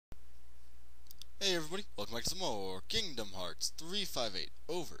Hey everybody, welcome back to some more Kingdom Hearts 358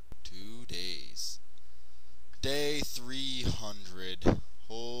 over 2 days. Day 300.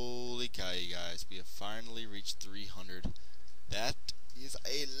 Holy cow, you guys, we have finally reached 300. That is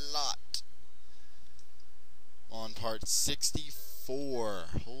a lot. On part 64.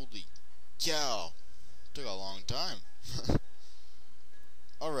 Holy cow. Took a long time.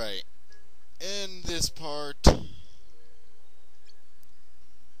 Alright, in this part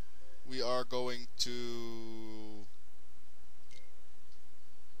we are going to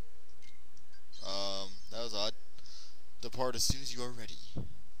that was odd. Depart as soon as you are ready.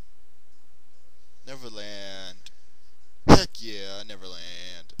 Neverland. Heck yeah,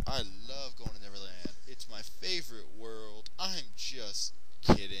 Neverland. I love going to Neverland. It's my favorite world. I'm just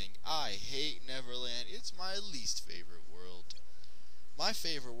kidding. I hate Neverland. It's my least favorite world. My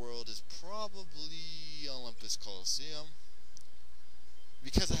favorite world is probably Olympus Coliseum,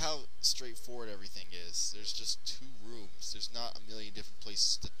 because of how straightforward everything is. There's just 2 rooms. There's not a million different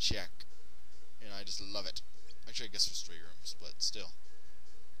places to check. And I just love it. Actually, I guess there's 3 rooms, but still.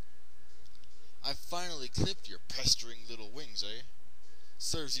 I finally clipped your pestering little wings, eh?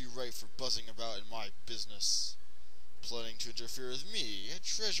 Serves you right for buzzing about in my business. Planning to interfere with me? A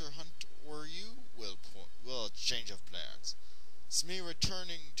treasure hunt, were you? Well, change of plans. It's me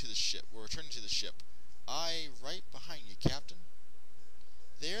returning to the ship. We're returning to the ship. I right behind you, Captain.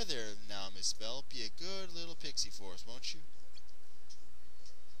 There now, Miss Belle. Be a good little pixie for us, won't you?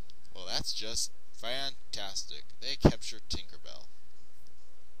 Well, that's just fantastic. They captured Tinkerbell.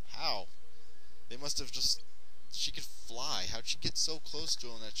 How? They must have just... She could fly. How'd she get so close to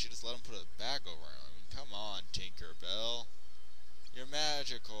him that she just let him put a bag over him? I mean, come on, Tinkerbell. You're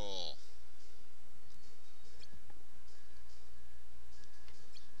magical.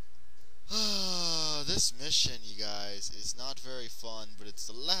 This mission, you guys, is not very fun, but it's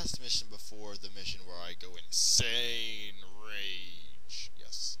the last mission before the mission where I go insane rage.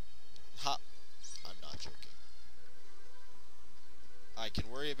 Yes. Ha! I'm not joking. I can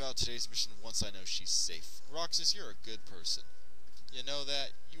worry about today's mission once I know she's safe. Roxas, you're a good person. You know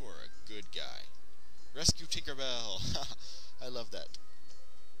that? You are a good guy. Rescue Tinkerbell! I love that.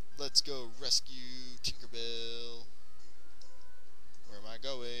 Let's go rescue Tinkerbell. Where am I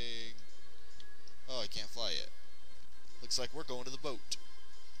going? Oh, I can't fly yet. Looks like we're going to the boat.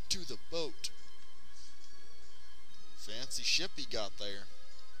 To the boat. Fancy ship he got there.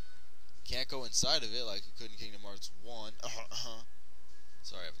 Can't go inside of it like you could in Kingdom Hearts 1.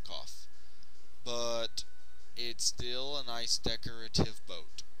 Sorry, I have a cough. But it's still a nice decorative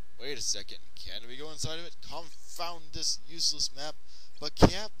boat. Wait a second. Can we go inside of it? Confound this useless map. But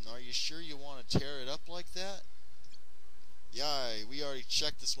Captain, are you sure you want to tear it up like that? Yay, we already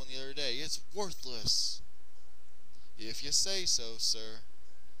checked this one the other day. It's worthless. If you say so, sir.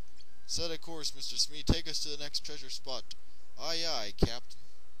 Set a course, Mr. Smee. Take us to the next treasure spot. Aye, aye, Captain.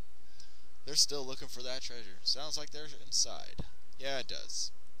 They're still looking for that treasure. Sounds like they're inside. Yeah, it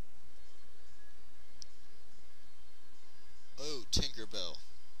does. Oh, Tinkerbell.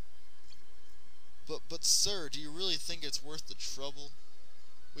 But sir, do you really think it's worth the trouble?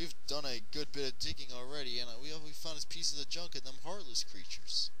 We've done a good bit of digging already, and we found his pieces of junk and them heartless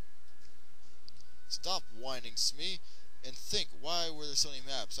creatures. Stop whining, Smee, and think, why were there so many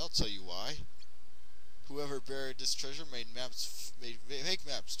maps? I'll tell you why. Whoever buried this treasure made fake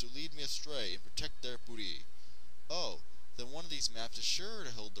maps to lead me astray and protect their booty. Oh, then one of these maps is sure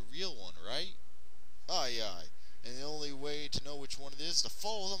to hold the real one, right? Aye, aye, and the only way to know which one it is to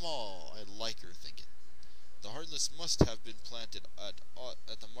follow them all. I like your thinking. The Heartless must have been planted at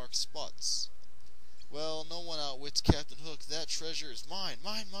the marked spots. Well, no one outwits Captain Hook. That treasure is mine.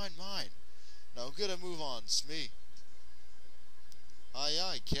 Mine, mine, mine. Now get a move on, Smee. Aye,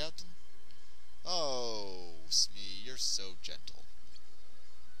 aye, Captain. Oh, Smee, you're so gentle.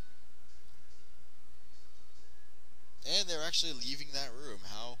 And they're actually leaving that room.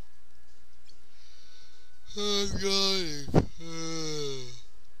 How? I'm going.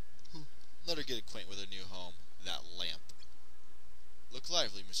 Let her get acquainted with her new home. That lamp. Look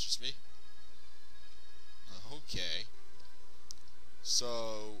lively, Mr. Smee. Okay.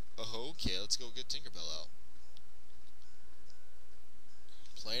 So, okay, let's go get Tinkerbell out.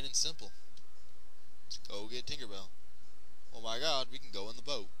 Plain and simple. Let's go get Tinkerbell. Oh my god, we can go in the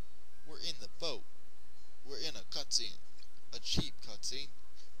boat. We're in the boat. We're in a cutscene. A cheap cutscene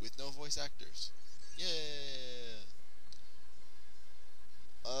with no voice actors. Yeah.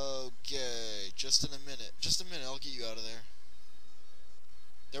 Okay, just in a minute. Just a minute, I'll get you out of there.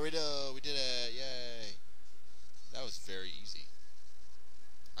 There we go, we did it, yay. That was very easy.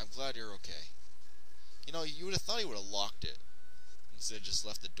 I'm glad you're okay. You know, you would have thought he would have locked it. Instead of just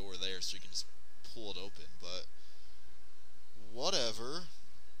left the door there so you can just pull it open, but whatever,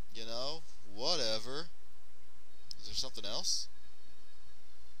 you know, whatever. Is there something else?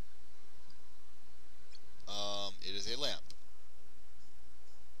 It is a lamp.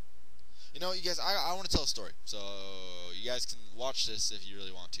 You know, you guys, I want to tell a story, so you guys can watch this if you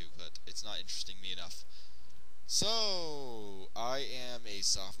really want to, but it's not interesting me enough. So, I am a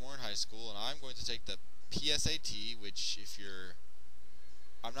sophomore in high school, and I'm going to take the PSAT, which if you're...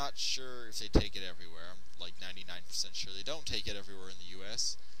 I'm not sure if they take it everywhere. I'm like 99% sure they don't take it everywhere in the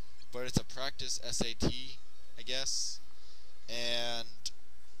U.S., but it's a practice SAT, I guess, and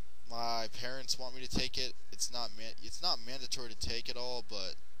my parents want me to take it. It's not mandatory to take it all,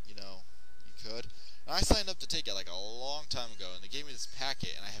 but, you know, you could. And I signed up to take it like a long time ago, and they gave me this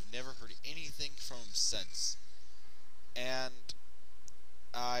packet, and I have never heard anything from them since. And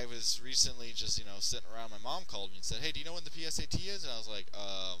I was recently just, you know, sitting around. My mom called me and said, "Hey, do you know when the PSAT is?" And I was like,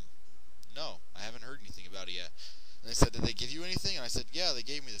 no, I haven't heard anything about it yet. And they said, "Did they give you anything?" And I said, "Yeah, they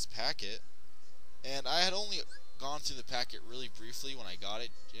gave me this packet." And I had only gone through the packet really briefly when I got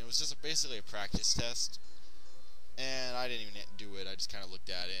it. It was just basically a practice test. And I didn't even do it. I just kind of looked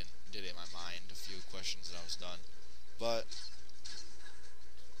at it and did it in my mind, a few questions, and I was done. But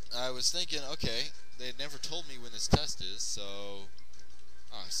I was thinking, okay, they had never told me when this test is, so...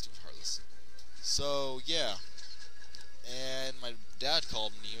 Ah, stupid Heartless. So, yeah. And my dad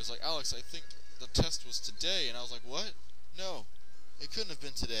called me. He was like, "Alex, I think the test was today." And I was like, "What? No, it couldn't have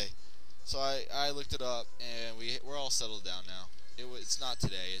been today." So I looked it up, and we're all settled down now. It's not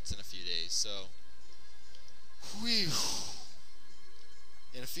today. It's in a few days. So, whew.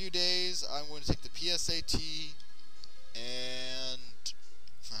 In a few days, I'm going to take the PSAT, and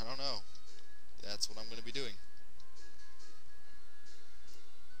I don't know. That's what I'm going to be doing.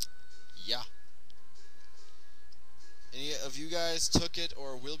 Yeah. Any of you guys took it,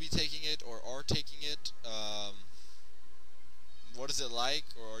 or will be taking it, or are taking it? What is it like,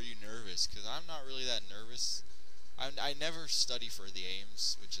 or are you nervous? Because I'm not really that nervous. I never study for the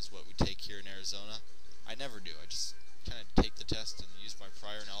AIMS, which is what we take here in Arizona. I never do. I just kind of take the test and use my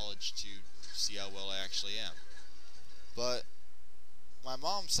prior knowledge to see how well I actually am. But my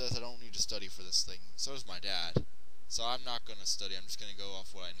mom says I don't need to study for this thing. So does my dad. So I'm not going to study. I'm just going to go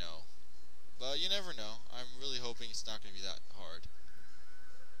off what I know. But you never know. I'm really hoping it's not going to be that hard.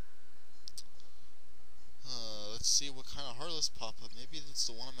 Let's see what kind of Heartless pop up. Maybe that's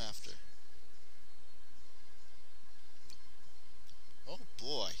the one I'm after. Oh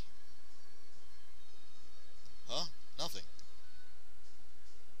boy. Huh? Nothing.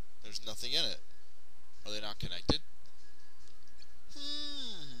 There's nothing in it. Are they not connected?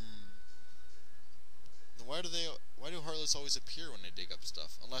 Then why do Heartless always appear when they dig up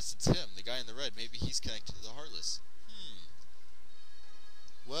stuff? Unless it's him, the guy in the red. Maybe he's connected to the Heartless.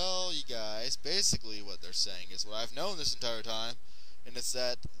 Well, you guys, basically what they're saying is what I've known this entire time, and it's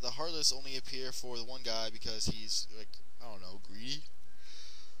that the Heartless only appear for the one guy because he's, like, I don't know, greedy?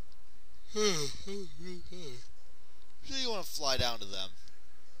 So you want to fly down to them.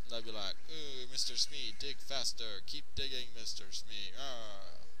 And I'd be like, "Ooh, Mr. Smee, dig faster. Keep digging, Mr. Smee.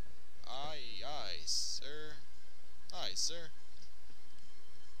 Aye, sir. Aye, sir.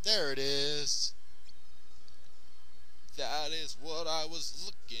 There it is. That is what I was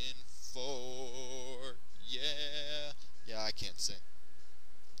looking for. Yeah. Yeah, I can't sing.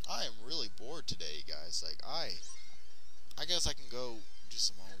 I am really bored today, guys. Like, I guess I can go do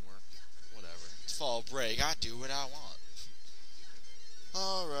some homework. Whatever. It's fall break. I do what I want.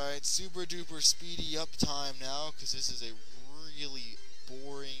 Alright, super duper speedy up time now, because this is a really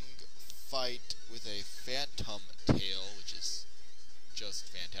boring fight with a phantom tail, which is just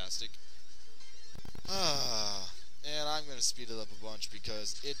fantastic. And I'm going to speed it up a bunch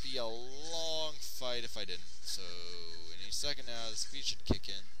because it'd be a long fight if I didn't. So, in a second now, the speed should kick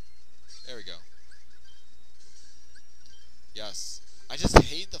in. There we go. Yes. I just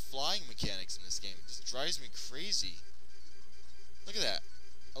hate the flying mechanics in this game. It just drives me crazy. Look at that.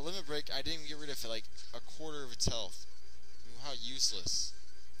 A limit break, I didn't even get rid of it, like a quarter of its health. I mean, how useless.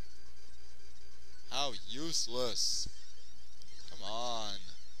 How useless. Come on.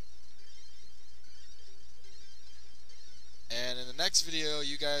 And in the next video,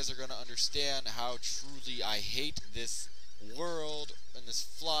 you guys are going to understand how truly I hate this world and this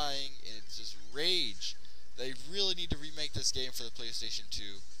flying, and it's just rage. They really need to remake this game for the PlayStation 2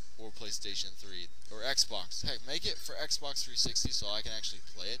 or PlayStation 3 or Xbox. Heck, make it for Xbox 360 so I can actually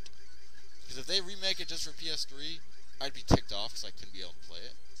play it. Because if they remake it just for PS3, I'd be ticked off because I couldn't be able to play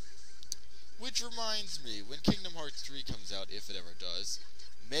it. Which reminds me, when Kingdom Hearts 3 comes out, if it ever does,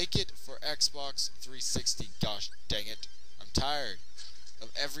 make it for Xbox 360. Gosh dang it. I'm tired. of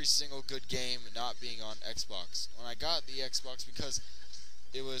every single good game not being on Xbox. When I got the Xbox, because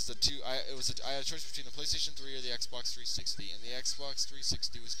it was I had a choice between the PlayStation 3 or the Xbox 360, and the Xbox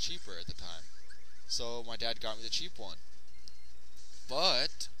 360 was cheaper at the time. So my dad got me the cheap one.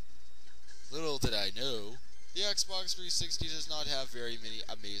 But little did I know, the Xbox 360 does not have very many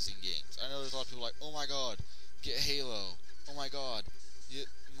amazing games. I know there's a lot of people like, oh my god, get Halo. Oh my god, get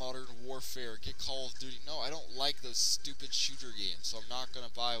Modern Warfare, get Call of Duty. No, I don't like those stupid shooter games, so I'm not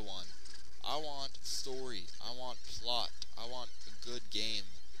gonna buy one. I want story. I want plot. I want a good game.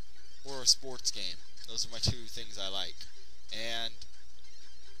 Or a sports game. Those are my two things I like. And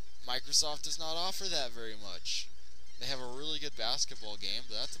Microsoft does not offer that very much. They have a really good basketball game,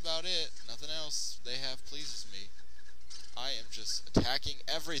 but that's about it. Nothing else they have pleases me. I am just attacking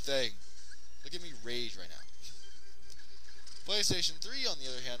everything. Look at me rage right now. PlayStation 3, on the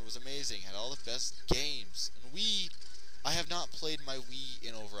other hand, was amazing. Had all the best games. And Wii, I have not played my Wii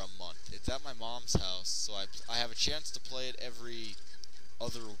in over a month. It's at my mom's house, so I have a chance to play it every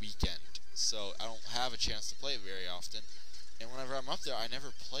other weekend. So I don't have a chance to play it very often. And whenever I'm up there, I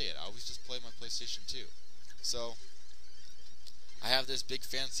never play it. I always just play my PlayStation 2. So I have this big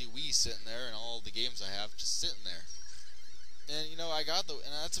fancy Wii sitting there, and all the games I have just sitting there. And you know, and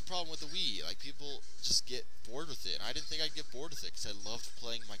that's a problem with the Wii. Like, people just get bored with it. And I didn't think I'd get bored with it because I loved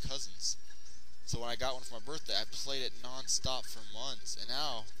playing with my cousins. So when I got one for my birthday, I played it non-stop for months. And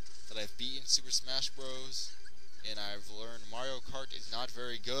now that I've beaten Super Smash Bros. And I've learned Mario Kart is not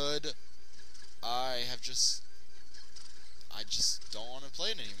very good, I just don't want to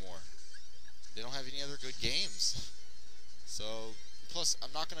play it anymore. They don't have any other good games. So, plus,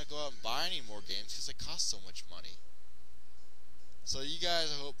 I'm not going to go out and buy any more games because they cost so much money. So you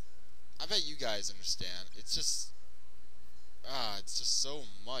guys, I bet you guys understand. It's just so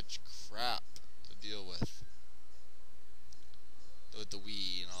much crap to deal with the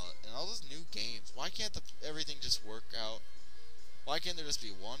Wii and all those new games. Why can't everything just work out? Why can't there just be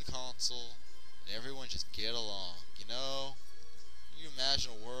one console and everyone just get along? You know? Can you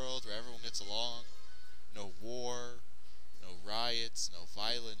imagine a world where everyone gets along? No war, no riots, no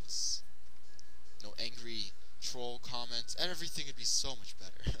violence, no angry troll comments. Everything would be so much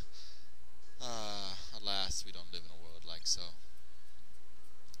better. Alas, we don't live in a world like so.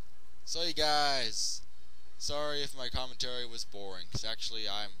 So you guys, sorry if my commentary was boring, because actually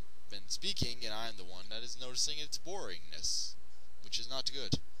I've been speaking and I'm the one that is noticing its boringness, which is not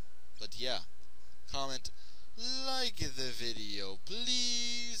good. But yeah, comment, like the video,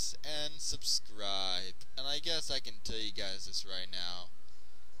 please, and subscribe. And I guess I can tell you guys this right now.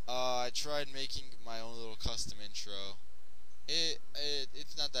 I tried making my own little custom intro.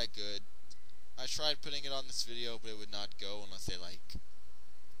 It's not that good. I tried putting it on this video, but it would not go unless they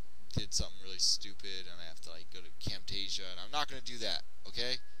did something really stupid, and I have to go to Camtasia, and I'm not gonna do that.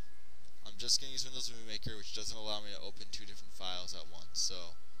 Okay? I'm just gonna use Windows Movie Maker, which doesn't allow me to open two different files at once.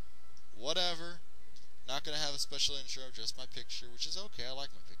 So, whatever. Not gonna have a special intro, just my picture, which is okay. I like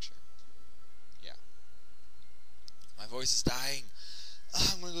my picture. Yeah. My voice is dying.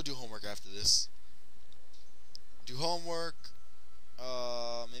 I'm gonna go do homework after this. Do homework.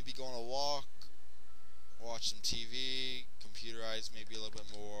 Maybe go on a walk. Watch some TV. Computerize maybe a little bit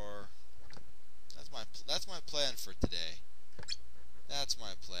more. That's my plan for today. That's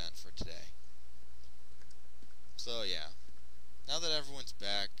my plan for today. So yeah. Now that everyone's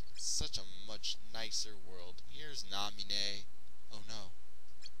back, it's such a much nicer world. Here's Namine. Oh no.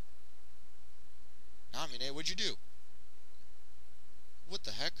 Namine, what'd you do? What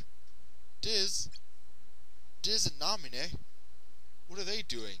the heck? Diz and Namine? What are they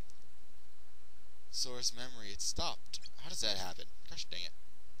doing? Source memory, it stopped. How does that happen? Gosh dang it.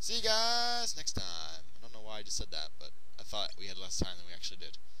 See you guys next time. I don't know why I just said that, but I thought we had less time than we actually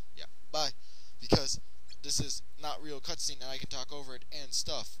did. Yeah, bye. Because this is not real cutscene and I can talk over it and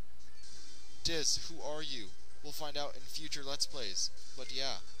stuff. Diz, who are you? We'll find out in future Let's Plays. But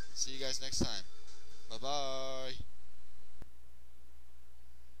yeah, see you guys next time. Bye-bye.